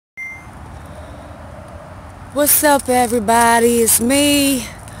What's up, everybody? It's me.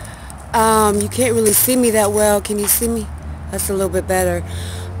 You can't really see me that well. Can you see me? That's a little bit better.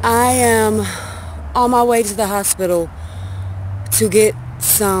 I am on my way to the hospital to get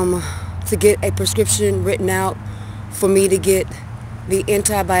a prescription written out for me to get the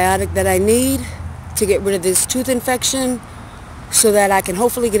antibiotic that I need to get rid of this tooth infection so that I can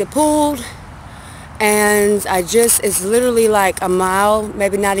hopefully get it pulled. And it's literally like a mile,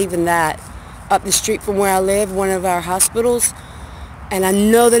 maybe not even that, up the street from where I live, one of our hospitals. And I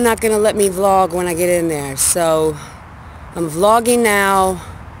know they're not going to let me vlog when I get in there. So I'm vlogging now.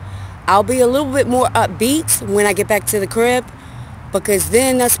 I'll be a little bit more upbeat when I get back to the crib, because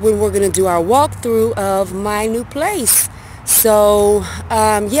then that's when we're going to do our walkthrough of my new place. So,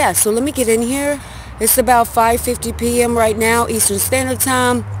 yeah, so let me get in here. It's about 5:50 p.m. right now, Eastern Standard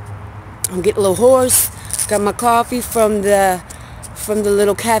Time. I'm getting a little hoarse. Got my coffee from the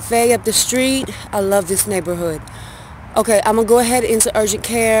little cafe up the street. I love this neighborhood. Okay, I'm gonna go ahead into urgent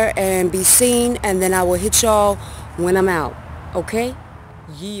care and be seen, and then I will hit y'all when I'm out. Okay?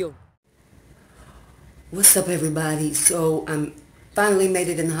 Yeah. What's up, everybody? So I'm finally made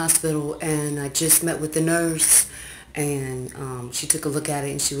it in the hospital, and I just met with the nurse, and she took a look at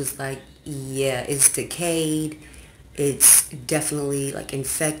it and she was like, yeah, it's decayed. It's definitely like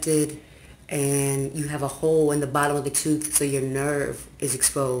infected, and you have a hole in the bottom of the tooth, so your nerve is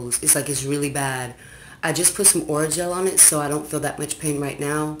exposed. It's like it's really bad. I just put some Orajel on it, so I don't feel that much pain right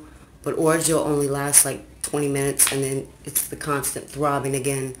now. But Orajel only lasts like 20 minutes, and then it's the constant throbbing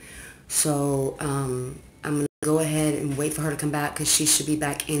again. So I'm going to go ahead and wait for her to come back, because she should be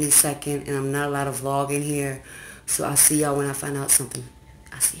back any second, and I'm not allowed to vlog in here. So I'll see y'all when I find out something.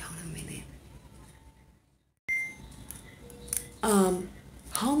 I'll see y'all in a minute.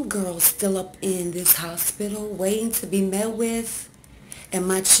 Homegirl's still up in this hospital waiting to be met with, and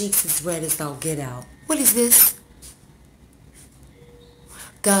my cheeks is red as all get out. What is this?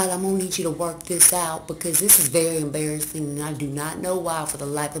 God, I'm going to need you to work this out, because this is very embarrassing, and I do not know why for the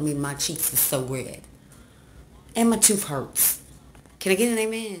life of me my cheeks is so red. And my tooth hurts. Can I get an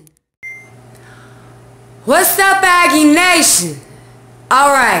amen? What's up, Aggi Nation?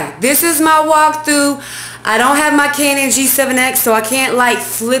 Alright, this is my walkthrough. I don't have my Canon G7X, so I can't like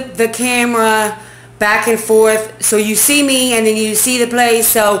flip the camera back and forth so you see me and then you see the place.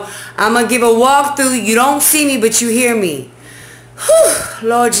 So I'm going to give a walkthrough. You don't see me, but you hear me. Whew,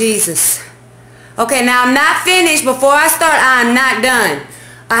 Lord Jesus. Okay, now I'm not finished. Before I start, I'm not done.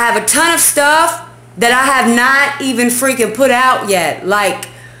 I have a ton of stuff that I have not even freaking put out yet, like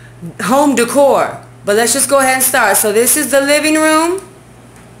home decor. But let's just go ahead and start. So this is the living room.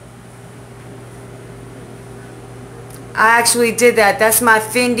 I actually did that. That's my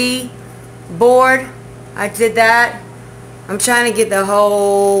Fendi board. I did that. I'm trying to get the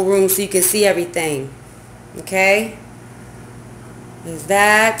whole room so you can see everything. Okay? There's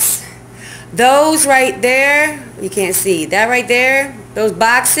that. Those right there, you can't see. That right there, those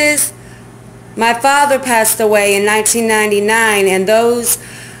boxes, my father passed away in 1999, and those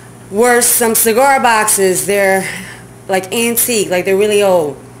were some cigar boxes. They're like antique, like they're really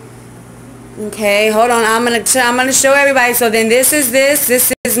old. Okay, hold on. I'm gonna show everybody. So then this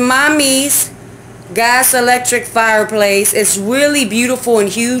is Mommy's gas electric fireplace. It's really beautiful and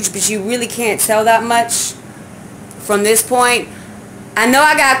huge, but you really can't tell that much from this point. I know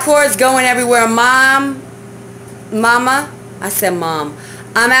I got cords going everywhere. Mama, I said mom.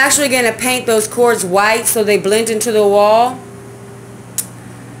 I'm actually gonna paint those cords white so they blend into the wall.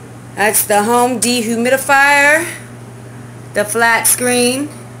 That's the home dehumidifier, the flat screen.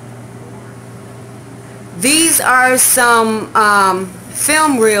 These are some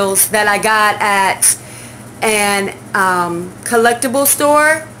film reels that I got at an collectible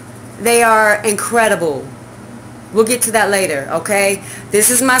store. They are incredible. We'll get to that later, okay?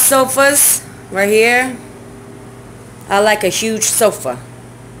 This is my sofas right here. I like a huge sofa.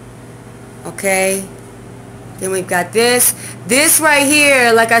 Okay? Then we've got this. This right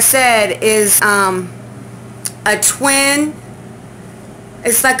here, like I said, is a twin.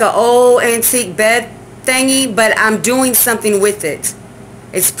 It's like an old antique bed thingy, but I'm doing something with it.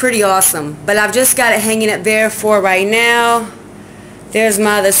 It's pretty awesome. But I've just got it hanging up there for right now. There's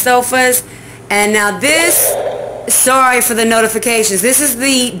my other sofas. And now this, sorry for the notifications. This is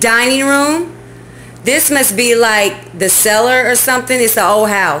the dining room. This must be like the cellar or something. It's the old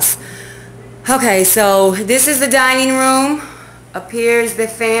house. Okay, so this is the dining room. Up here is the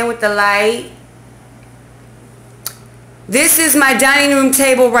fan with the light. This is my dining room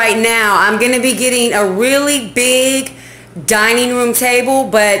table right now. I'm going to be getting a really big dining room table,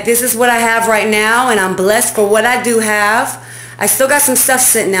 but this is what I have right now, and I'm blessed for what I do have. I still got some stuff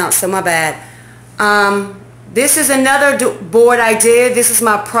sitting out, so my bad. This is another board I did. This is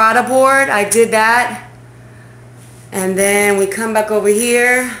my Prada board. I did that. And then we come back over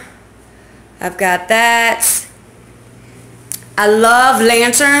here. I've got that. I love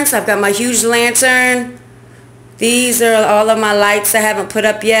lanterns. I've got my huge lantern. These are all of my lights I haven't put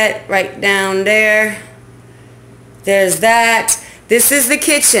up yet. Right down there. There's that. This is the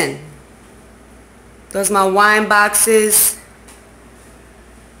kitchen. Those are my wine boxes.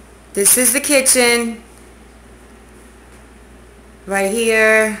 This is the kitchen. Right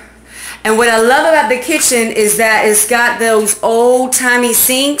here. And what I love about the kitchen is that it's got those old-timey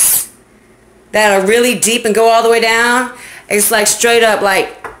sinks that are really deep and go all the way down. It's like straight up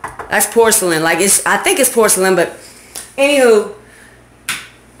like, that's porcelain. Like I think it's porcelain, but anywho,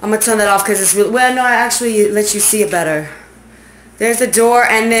 I'm going to turn that off because it's really, well, no, I actually let you see it better. There's the door,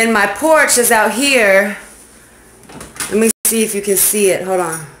 and then my porch is out here. Let me see if you can see it. Hold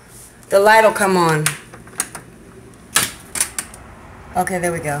on. The light will come on. Okay,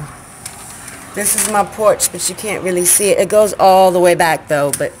 there we go. This is my porch, but you can't really see it. It goes all the way back,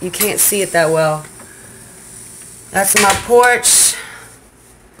 though, but you can't see it that well. That's my porch.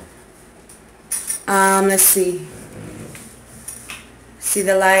 Let's see. See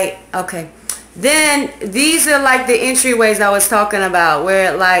the light? Okay. Then these are like the entryways I was talking about,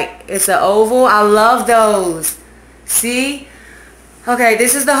 where like it's an oval. I love those. See? Okay,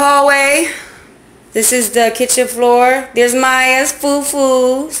 this is the hallway. This is the kitchen floor. There's Maya's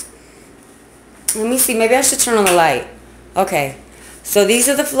foo-foos. Let me see. Maybe I should turn on the light. Okay. So these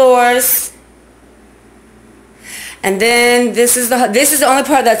are the floors. And then this is the only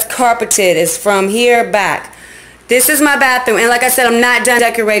part that's carpeted. Is from here back. This is my bathroom. And like I said, I'm not done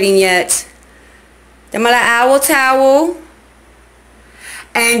decorating yet. Then my owl towel.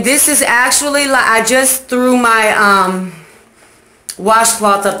 And this is actually like I just threw my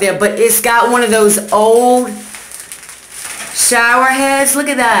washcloth up there, but it's got one of those old shower heads. Look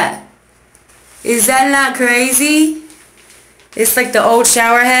at that. Is that not crazy? It's like the old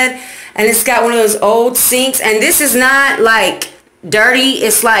shower head, and it's got one of those old sinks, and this is not like dirty.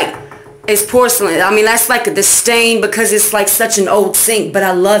 It's like it's porcelain. I mean, that's like the stain because it's like such an old sink, but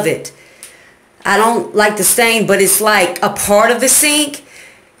I love it. I don't like the stain, but it's like a part of the sink.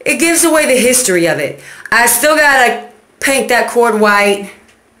 It gives away the history of it. I still gotta paint that cord white.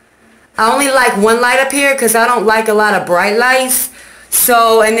 I only like one light up here because I don't like a lot of bright lights.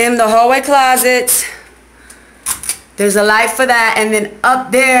 So, and then the hallway closet, there's a light for that. And then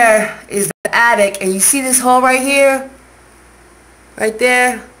up there is the attic. And you see this hole right here? Right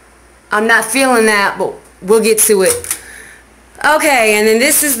there? I'm not feeling that, but we'll get to it. Okay, and then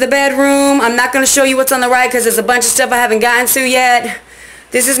this is the bedroom. I'm not going to show you what's on the right because there's a bunch of stuff I haven't gotten to yet.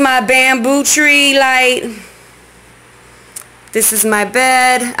 This is my bamboo tree light. This is my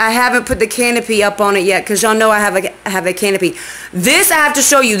bed. I haven't put the canopy up on it yet because y'all know I have a canopy. This I have to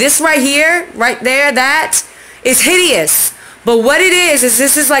show you. This right here, right there, that is hideous. But what it is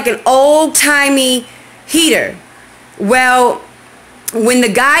this is like an old-timey heater. Well, when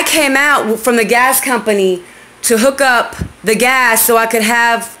the guy came out from the gas company to hook up the gas so I could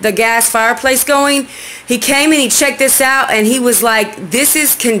have the gas fireplace going, he came and he checked this out and he was like, this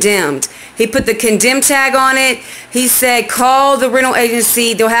is condemned. He put the condemned tag on it. He said, call the rental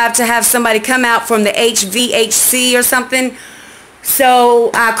agency. They'll have to have somebody come out from the HVAC or something. So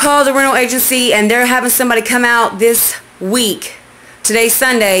I called the rental agency and they're having somebody come out this week. Today's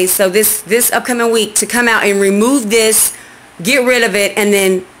Sunday, so this upcoming week to come out and remove this, get rid of it, and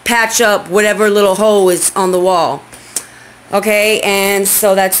then patch up whatever little hole is on the wall. Okay, and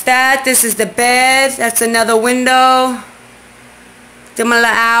so that's that. This is the bed. That's another window. The my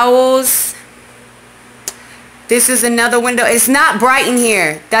little owls. This is another window. It's not bright in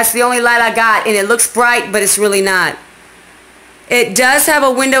here. That's the only light I got, and it looks bright, but it's really not. It does have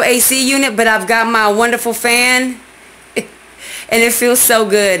a window AC unit, but I've got my wonderful fan, and it feels so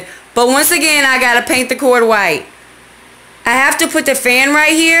good. But once again, I gotta paint the cord white. I have to put the fan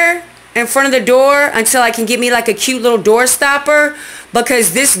right here in front of the door until I can get me like a cute little door stopper,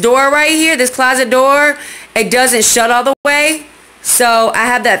 because this door right here, this closet door, it doesn't shut all the way. So I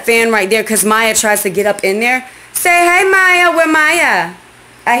have that fan right there because Maya tries to get up in there. Say, hey Maya, where Maya?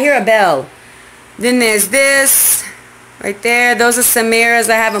 I hear a bell. Then there's this right there. Those are some mirrors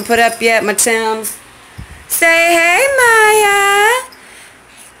I haven't put up yet, my Tims. Say, hey Maya.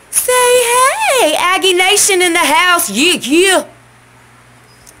 Say, hey, Aggie Nation in the house. Yeah, yeah.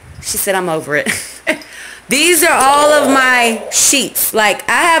 She said, I'm over it. These are all of my sheets. Like,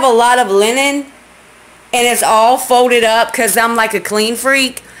 I have a lot of linen, and it's all folded up because I'm like a clean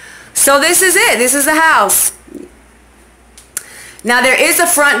freak. So this is it. This is the house. Now there is a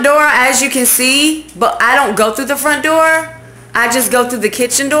front door, as you can see, but I don't go through the front door. I just go through the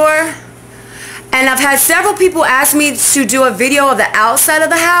kitchen door. And I've had several people ask me to do a video of the outside of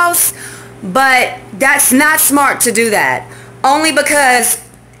the house, but that's not smart to do that. Only because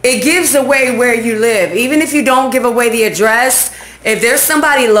it gives away where you live. Even if you don't give away the address, if there's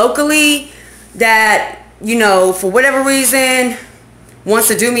somebody locally that, you know, for whatever reason wants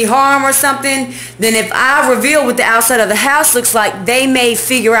to do me harm or something, then if I reveal what the outside of the house looks like, they may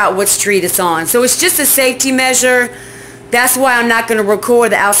figure out what street it's on. So it's just a safety measure. That's why I'm not going to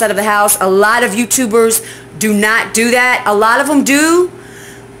record the outside of the house. A lot of YouTubers do not do that. A lot of them do,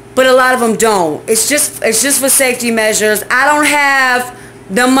 but a lot of them don't. It's just for safety measures. I don't have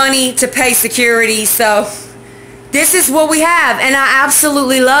the money to pay security, so this is what we have, and I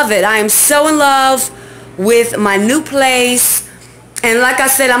absolutely love it. I am so in love with my new place, and like I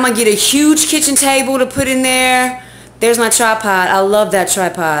said, I'm going to get a huge kitchen table to put in there. There's my tripod. I love that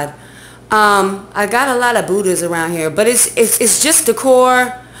tripod. I got a lot of Buddhas around here, but it's just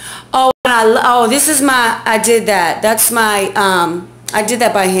decor. Oh, and this is my, I did that. That's my, I did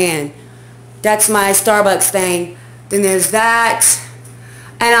that by hand. That's my Starbucks thing. Then there's that.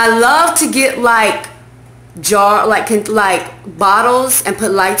 And I love to get like bottles and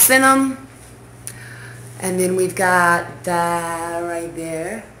put lights in them. And then we've got that right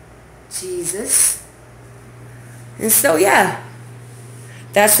there. Jesus. And so yeah.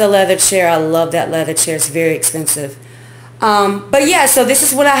 That's the leather chair. I love that leather chair. It's very expensive. But yeah, so this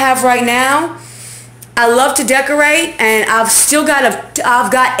is what I have right now. I love to decorate, and I've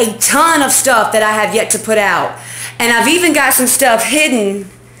got a ton of stuff that I have yet to put out. And I've even got some stuff hidden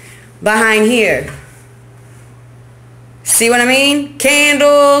behind here. See what I mean?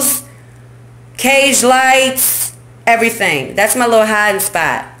 Candles, cage lights, everything. That's my little hiding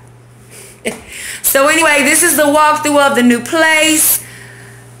spot. So anyway, this is the walkthrough of the new place.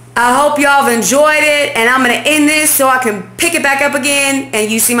 I hope y'all have enjoyed it, and I'm going to end this so I can pick it back up again and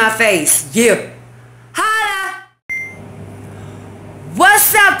you see my face. Yeah. Holla!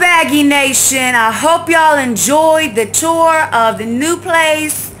 What's up, Aggie Nation? I hope y'all enjoyed the tour of the new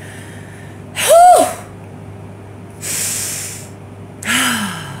place. Whew!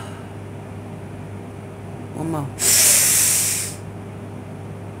 One more.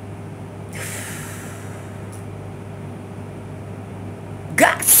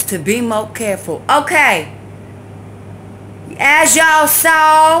 Gots to be more careful. Okay. As y'all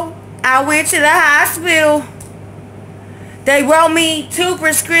saw, I went to the hospital. They wrote me 2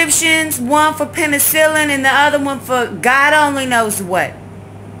 prescriptions, one for penicillin and the other one for God only knows what.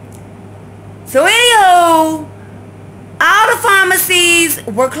 So anywho, all the pharmacies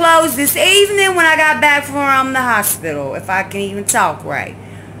were closed this evening when I got back from the hospital, if I can even talk right.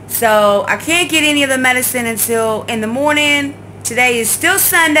 So I can't get any of the medicine until in the morning. Today is still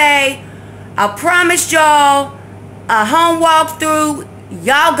Sunday. I promised y'all a home walkthrough.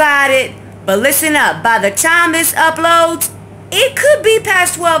 Y'all got it. But listen up. By the time this uploads, it could be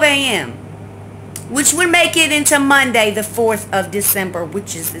past 12 a.m. which would make it into Monday, the 4th of December,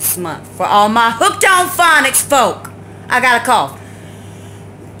 which is this month. For all my hooked on phonics folk. I got a cough.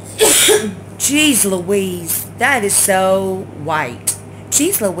 Jeez Louise. That is so white.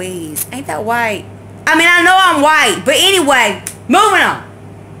 Jeez Louise. Ain't that white? I mean, I know I'm white, but anyway, moving on.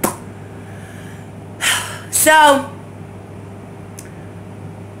 So,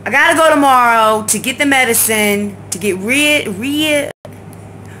 I gotta go tomorrow to get the medicine to get rid of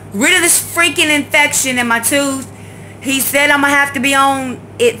this freaking infection in my tooth. He said I'm gonna have to be on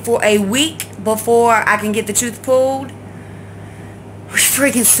it for a week before I can get the tooth pulled. Which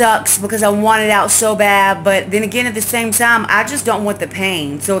freaking sucks because I want it out so bad, but then again at the same time I just don't want the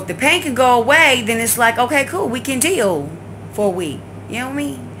pain. So if the pain can go away, then it's like, okay, cool, we can deal for a week. You know what I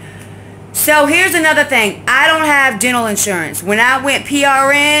mean? So here's another thing. I don't have dental insurance. When I went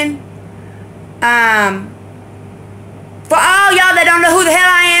PRN, for all y'all that don't know who the hell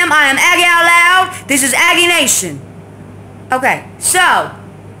I am Aggie Out Loud. This is Aggie Nation. Okay, so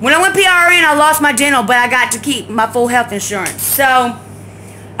when I went PRN, I lost my dental, but I got to keep my full health insurance. So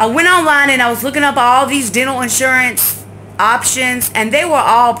I went online and I was looking up all these dental insurance options, and they were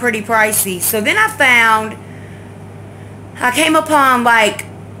all pretty pricey. So then I came upon like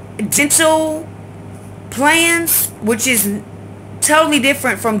dental plans, which is totally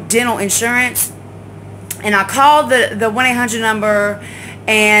different from dental insurance. And I called the 1-800 number,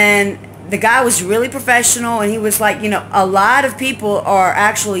 and the guy was really professional, and he was like, you know, a lot of people are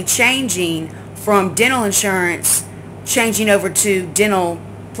actually changing from dental insurance, changing over to dental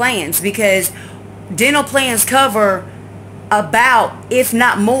plans, because dental plans cover about, if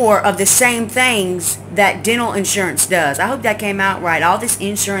not more, of the same things that dental insurance does. I hope that came out right. All this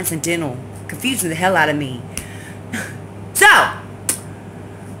insurance and dental confusing the hell out of me. So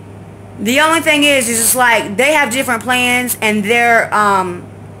the only thing is it's like they have different plans, and they're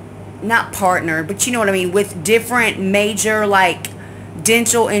not partnered, but you know what I mean, with different major like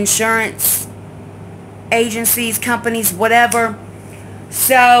dental insurance agencies, companies, whatever.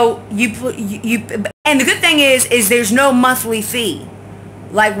 So and the good thing is there's no monthly fee.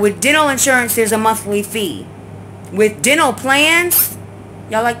 Like with dental insurance, there's a monthly fee. With dental plans,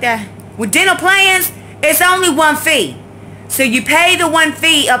 y'all like that? With dental plans, it's only one fee. So you pay the one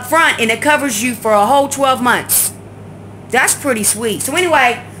fee up front, and it covers you for a whole 12 months. That's pretty sweet. So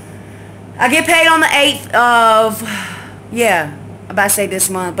anyway, I get paid on the 8th of, yeah, I'm about to say this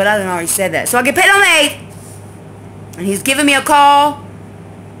month, but I done already said that. So I get paid on the 8th, and he's giving me a call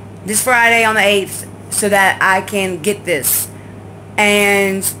this Friday on the 8th so that I can get this.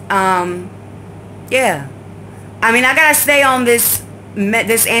 And, yeah. I mean, I gotta stay on this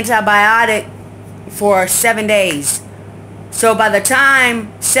antibiotic for 7 days. So by the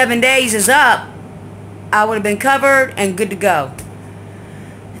time 7 days is up, I would have been covered and good to go.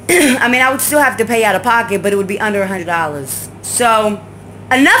 I mean, I would still have to pay out of pocket, but it would be under $100. So,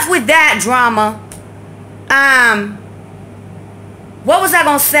 enough with that drama. What was I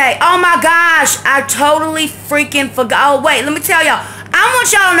going to say? Oh my gosh, I totally freaking forgot. Oh wait, let me tell y'all. I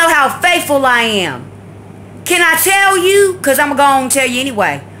want y'all to know how faithful I am. Can I tell you? Because I'm going to tell you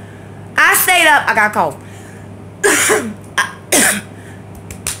anyway. I stayed up. I got a cold.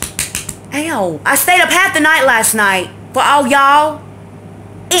 Ayo, I stayed up half the night last night for all y'all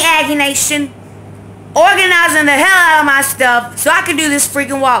in Aggi Nation, organizing the hell out of my stuff so I can do this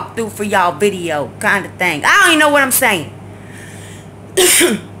freaking walkthrough for y'all video kind of thing. I don't even know what I'm saying. I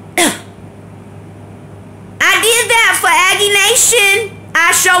did that for Aggi Nation.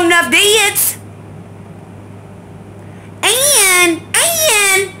 I sure enough did. And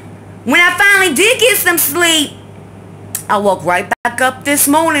when I finally did get some sleep, I woke right back up this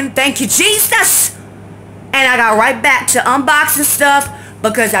morning. Thank you, Jesus. And I got right back to unboxing stuff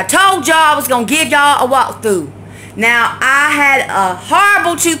because I told y'all I was going to give y'all a walkthrough. Now, I had a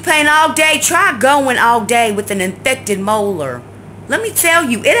horrible tooth pain all day. Try going all day with an infected molar. Let me tell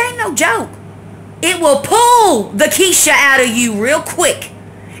you, it ain't no joke. It will pull the Keisha out of you real quick.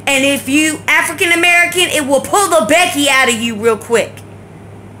 And if you African American, it will pull the Becky out of you real quick.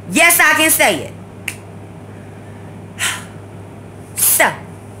 Yes, I can say it. So,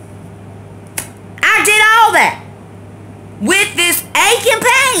 I did all that with this aching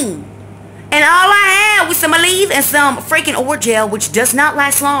pain. And all I had was some Aleve and some freaking Orgel, which does not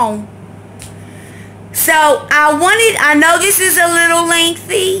last long. So, I know this is a little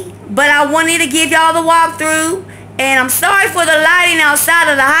lengthy, but I wanted to give y'all the walkthrough. And I'm sorry for the lighting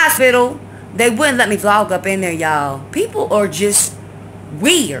outside of the hospital. They wouldn't let me vlog up in there, y'all. People are just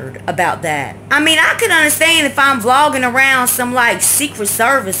weird about that. I mean, I could understand if I'm vlogging around some like Secret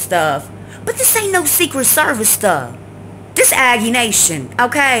Service stuff, but this ain't no Secret Service stuff. This Aggi Nation,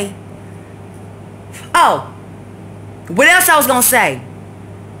 okay? Oh, what else I was gonna say?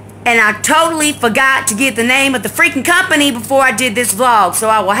 And I totally forgot to get the name of the freaking company before I did this vlog, so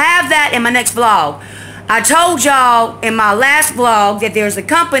I will have that in my next vlog. I told y'all in my last vlog that there's a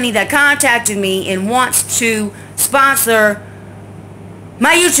company that contacted me and wants to sponsor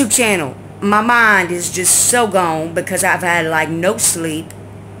my YouTube channel. My mind is just so gone because I've had like no sleep.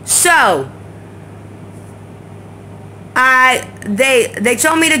 So they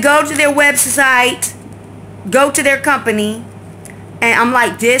told me to go to their website, go to their company, and I'm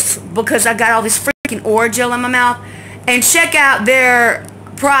like this because I got all this freaking Orgel in my mouth, and check out their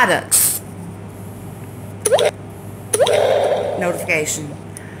products. Notification.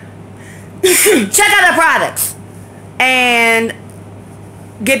 Check out their products and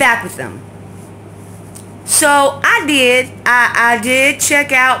get back with them. So I did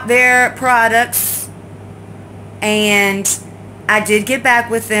check out their products, and I did get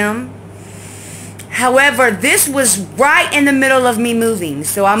back with them. However, this was right in the middle of me moving.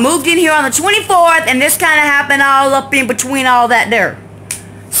 So I moved in here on the 24th, and this kind of happened all up in between all that there.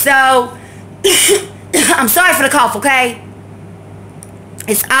 So I'm sorry for the cough, okay?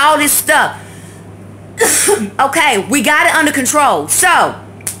 It's all this stuff. Okay, we got it under control. So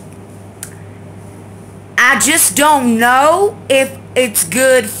I just don't know if it's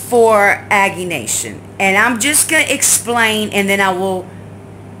good for Aggi Nation. And I'm just going to explain, and then I will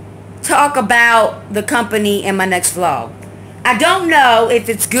talk about the company in my next vlog. I don't know if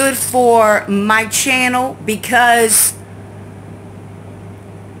it's good for my channel because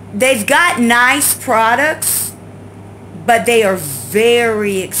they've got nice products, but they are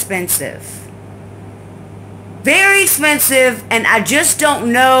very expensive. Very expensive, and I just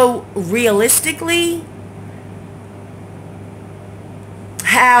don't know realistically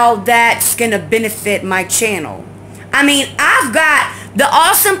how that's going to benefit my channel. I mean, I've got, the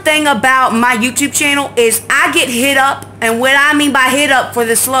awesome thing about my YouTube channel is I get hit up, and what I mean by hit up for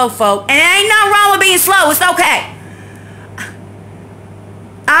the slow folk, and there ain't nothing wrong with being slow, it's okay.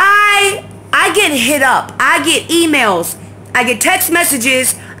 I get hit up, I get emails, I get text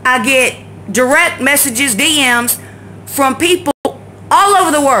messages, I get direct messages, DMs from people all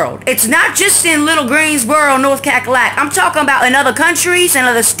over the world. It's not just in Little Greensboro, North Cackalack. I'm talking about in other countries and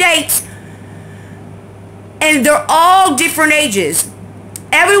other states. And they're all different ages.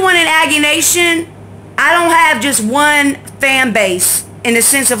 Everyone in Aggi Nation, I don't have just one fan base in the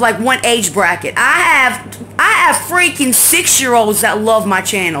sense of like one age bracket. I have freaking 6-year-olds that love my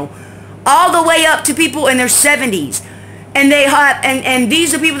channel, all the way up to people in their 70s. And they have, and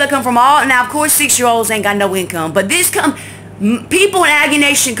these are people that come from all, now of course 6-year-olds ain't got no income, but people in Aggi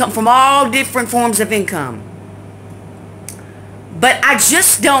Nation come from all different forms of income. But I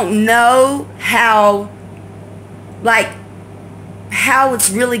just don't know how it's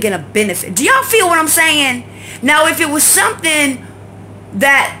really gonna benefit. Do y'all feel what I'm saying? Now, if it was something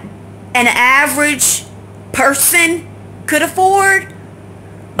that an average person could afford,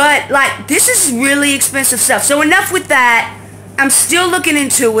 but like, this is really expensive stuff. So enough with that. I'm still looking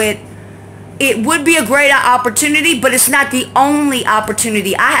into it. It would be a great opportunity, but it's not the only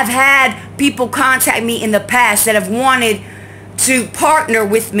opportunity. I have had people contact me in the past that have wanted to partner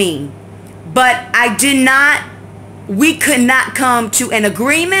with me, but we could not come to an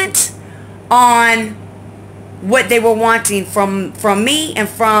agreement on what they were wanting from me and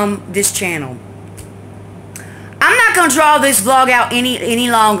from this channel. I'm not going to draw this vlog out any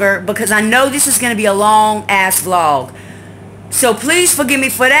longer because I know this is going to be a long ass vlog. So please forgive me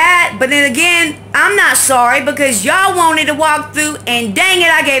for that. But then again, I'm not sorry because y'all wanted to walk through, and dang it,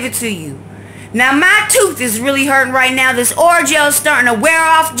 I gave it to you. Now my tooth is really hurting right now. This Orgel is starting to wear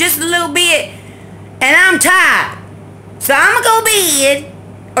off just a little bit, and I'm tired. So I'm going to go to bed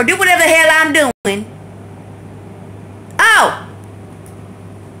or do whatever the hell I'm doing. Oh!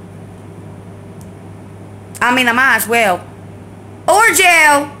 I mean, I might as well.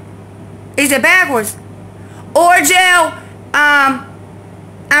 Orgel. Is it backwards? Orgel.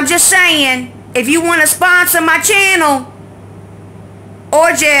 I'm just saying, if you want to sponsor my channel,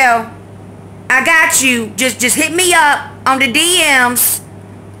 Orgel, I got you. Just hit me up on the DMs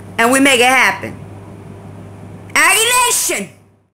and we make it happen. Aggi Nation.